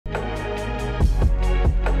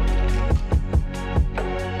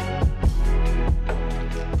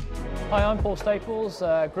Hi, I'm Paul Staples,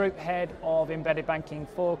 Group Head of Embedded Banking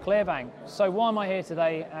for ClearBank. So why am I here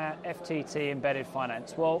today at FTT Embedded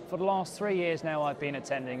Finance? Well, for the last 3 years now I've been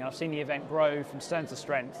attending. I've seen the event grow from strength to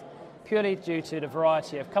strength, purely due to the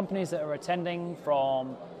variety of companies that are attending,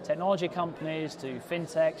 from technology companies to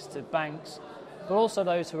fintechs to banks, but also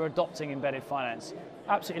those who are adopting embedded finance.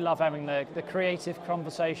 Absolutely love having the creative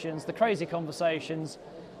conversations, the crazy conversations,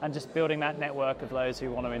 and just building that network of those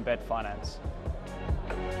who want to embed finance.